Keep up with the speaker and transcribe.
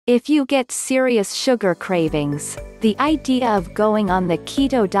If you get serious sugar cravings, the idea of going on the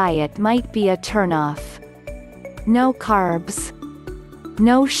keto diet might be a turnoff. No carbs.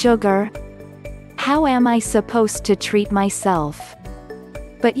 No sugar. How am I supposed to treat myself?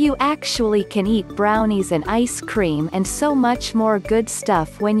 But you actually can eat brownies and ice cream and so much more good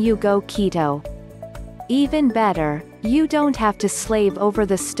stuff when you go keto. Even better, you don't have to slave over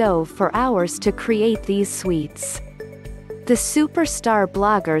the stove for hours to create these sweets. The superstar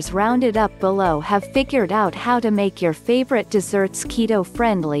bloggers rounded up below have figured out how to make your favorite desserts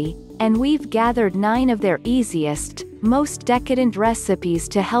keto-friendly, and we've gathered 9 of their easiest, most decadent recipes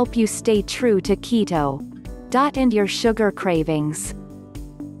to help you stay true to keto. And your sugar cravings.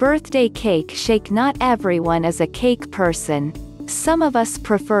 Birthday cake shake. Not everyone is a cake person. Some of us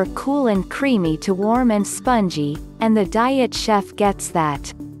prefer cool and creamy to warm and spongy, and the diet chef gets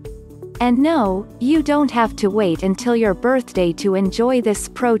that. And no, you don't have to wait until your birthday to enjoy this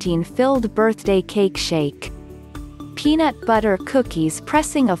protein-filled birthday cake shake. Peanut butter cookies.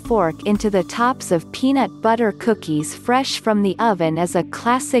 Pressing a fork into the tops of peanut butter cookies fresh from the oven is a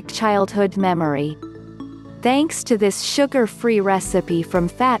classic childhood memory. Thanks to this sugar-free recipe from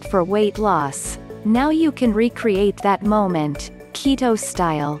Fat for Weight Loss, now you can recreate that moment, keto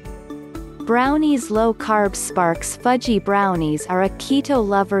style. Brownies. Low-carb Sparks fudgy brownies are a keto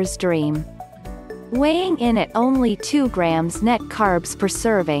lover's dream. Weighing in at only 2 grams net carbs per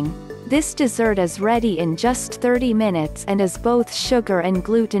serving, this dessert is ready in just 30 minutes and is both sugar and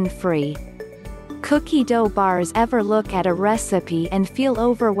gluten-free. Cookie dough bars. Ever look at a recipe and feel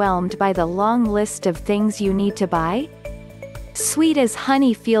overwhelmed by the long list of things you need to buy? Sweet as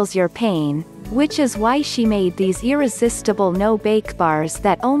honey feels your pain, which is why she made these irresistible no-bake bars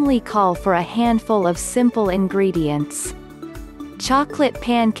that only call for a handful of simple ingredients. Chocolate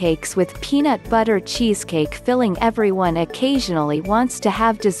pancakes with peanut butter cheesecake filling. Everyone occasionally wants to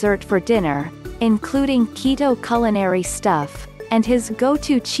have dessert for dinner, including keto culinary stuff, and his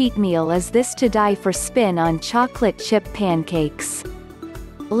go-to cheat meal is this to die for spin on chocolate chip pancakes.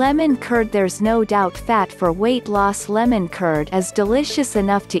 Lemon curd. There's no doubt Fat for Weight Loss lemon curd is delicious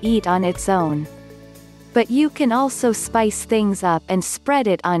enough to eat on its own. But you can also spice things up and spread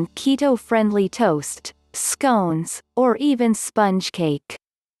it on keto-friendly toast, scones, or even sponge cake.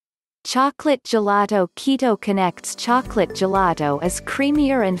 Chocolate gelato. Keto connects. Chocolate gelato is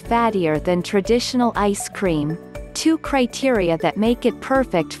creamier and fattier than traditional ice cream, 2 criteria that make it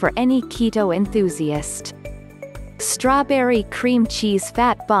perfect for any keto enthusiast. Strawberry cream cheese.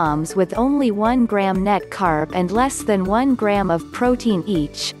 Fat bombs with only 1 gram net carb and less than 1 gram of protein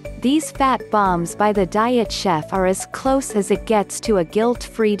each. These fat bombs by the diet chef are as close as it gets to a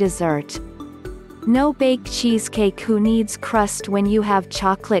guilt-free dessert. No-bake cheesecake. Who needs crust when you have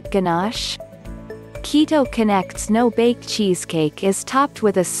chocolate ganache? Keto connects. No-bake cheesecake is topped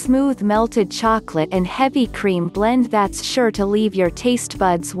with a smooth melted chocolate and heavy cream blend that's sure to leave your taste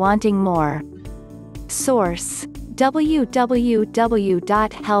buds wanting more. Source: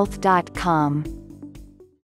 www.health.com